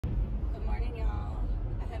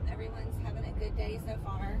everyone's having a good day so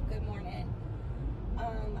far. Good morning.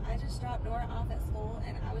 I just dropped Nora off at school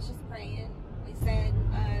and I was just praying. We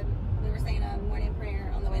were saying a morning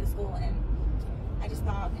prayer on the way to school, and I just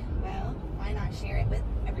thought, well, why not share it with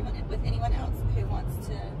everyone, with anyone else who wants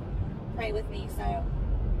to pray with me. So,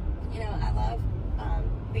 I love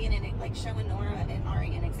being in it, like showing Nora and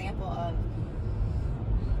Ari an example of,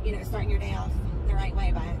 starting your day off the right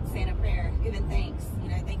way by saying a prayer, giving thanks,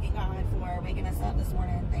 thanking God for waking us up this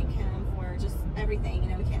morning. Thank Him for just everything.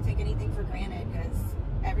 We can't take anything for granted, because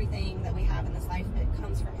everything that we have in this life, it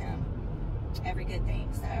comes from Him. Every good thing.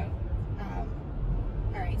 So,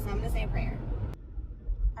 all right, so I'm going to say a prayer.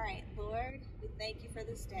 All right, Lord, we thank you for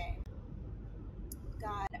this day.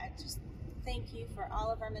 God, I just thank you for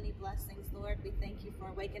all of our many blessings, Lord. We thank you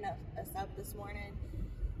for waking us up this morning.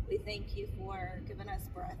 We thank you for giving us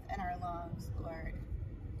breath in our lungs, Lord.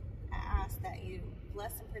 I ask that you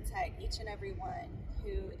bless and protect each and every one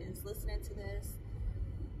who is listening to this.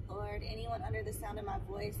 Lord, anyone under the sound of my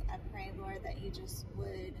voice, I pray, Lord, that you just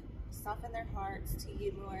would soften their hearts to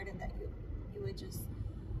you, Lord, and that you would just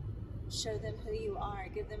show them who you are,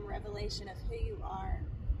 give them revelation of who you are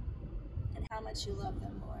and how much you love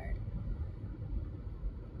them, Lord.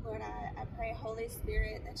 Lord, I pray, Holy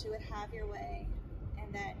Spirit, that you would have your way,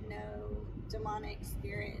 and that no demonic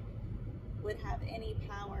spirit would have any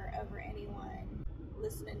power over anyone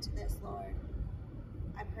listening to this, Lord.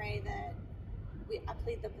 I pray that I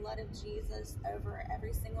plead the blood of Jesus over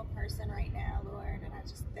every single person right now, Lord, and I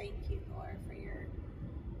just thank you, Lord, for your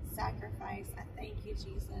sacrifice. I thank you,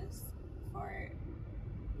 Jesus, for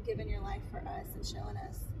giving your life for us and showing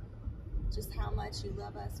us just how much you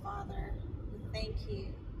love us, Father. We thank you,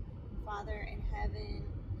 Father in heaven,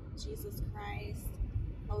 Jesus Christ,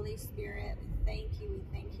 Holy Spirit. We thank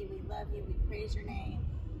you, we love you, we praise your name.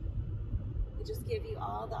 We just give you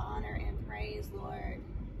all the honor and praise, Lord.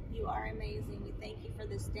 You are amazing. We thank you for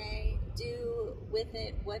this day. Do with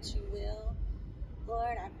it what you will.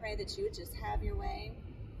 Lord, I pray that you would just have your way,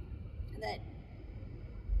 and that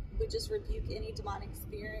you would just rebuke any demonic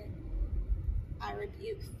spirit. I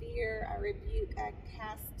rebuke fear. I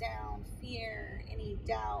cast down fear, any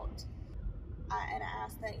doubt. And I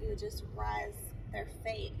ask that you would just rise their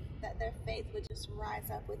faith, that their faith would just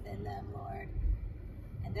rise up within them, Lord,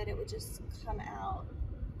 and that it would just come out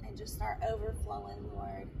and just start overflowing,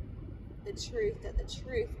 Lord. The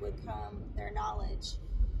truth would come, their knowledge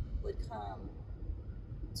would come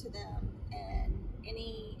to them, and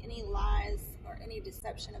any lies or any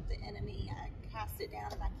deception of the enemy, I cast it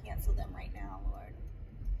down and I cancel them right now, Lord.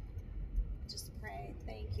 Just pray.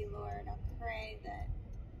 Thank you, Lord. I pray that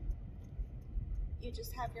you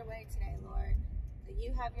just have your way today, Lord, that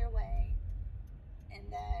you have your way, and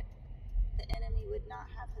that the enemy would not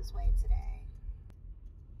have his way today.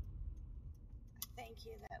 Thank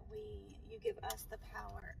you that you give us the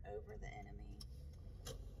power over the enemy.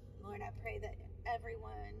 Lord, I pray that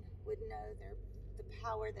everyone would know the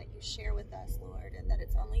power that you share with us, Lord, and that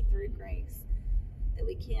it's only through grace, that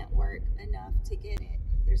we can't work enough to get it.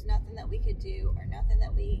 There's nothing that we could do or nothing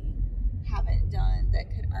that we haven't done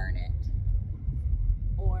that could earn it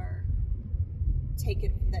or take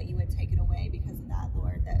it, that you would take it away because of that,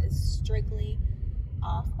 Lord. That is strictly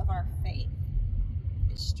off of our faith.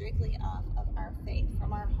 It's strictly off of our faith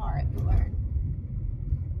from our heart, Lord.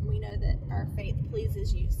 We know that our faith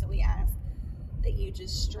pleases you, so we ask that you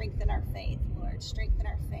just strengthen our faith, Lord. Strengthen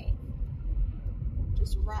our faith.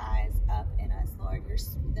 Just rise up in us, Lord,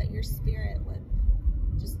 that your Spirit would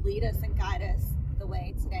just lead us and guide us the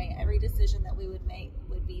way today. Every decision that we would make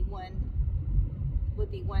would be ones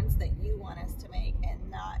that you want us to make,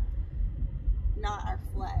 and not our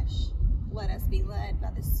flesh. Let us be led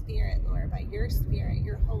by the Spirit, Lord, by your Spirit,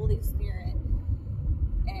 your Holy Spirit,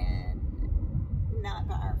 and not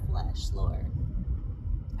by our flesh, Lord.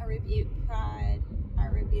 I rebuke pride. I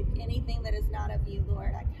rebuke anything that is not of you,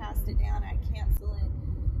 Lord. I cast it down. I cancel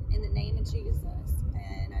it in the name of Jesus.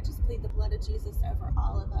 And I just plead the blood of Jesus over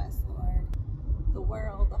all of us, Lord. The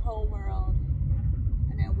world, the whole world.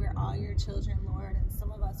 I know we're all your children, Lord, and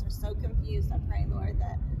some of us are so confused. I pray, Lord,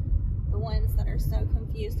 that the ones that are so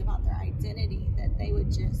confused about their identity, that they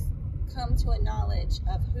would just come to a knowledge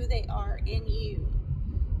of who they are in you,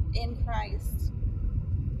 in Christ,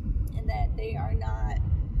 and that they are not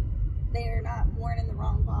born in the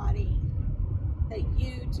wrong body, that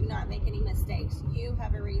you do not make any mistakes. You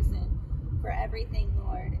have a reason for everything,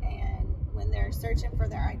 Lord, and when they're searching for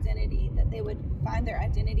their identity, that they would find their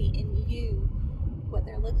identity in you. What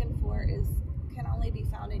they're looking for can only be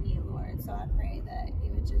found in you, Lord. So I pray that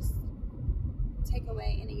you would just take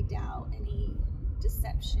away any doubt, any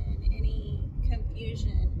deception, any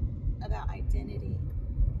confusion about identity.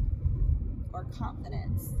 or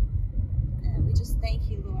confidence. And we just thank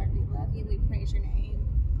you, Lord. We love you. We praise your name.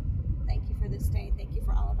 Thank you for this day. Thank you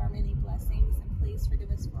for all of our many blessings. And please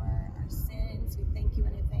forgive us for our sins. We thank you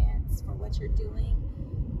in advance for what you're doing.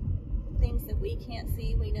 Things that we can't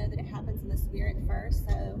see, we know that it happens in the Spirit first.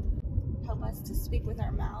 So help us to speak with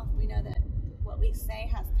our mouth. We know that what we say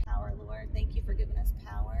has power, Lord. Thank you for giving us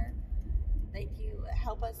power. Thank you.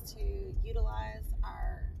 Help us to utilize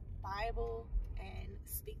our Bible and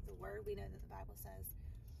speak the word. We know that the Bible says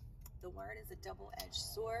the word is a double-edged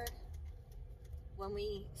sword. When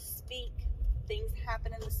we speak, things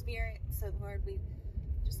happen in the Spirit. So, Lord, we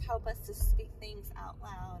just help us to speak things out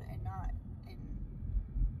loud and not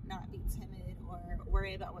be timid or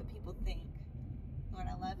worry about what people think. Lord,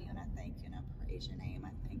 I love you and I thank you and I praise your name.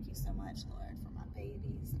 I thank you so much, Lord, for my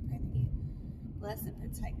babies. I pray that you bless and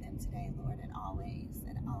protect them today, Lord, and always,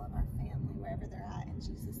 and all of our family, wherever they're at. In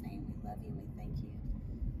Jesus' name, we love you and we thank you.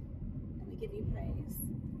 And we give you praise.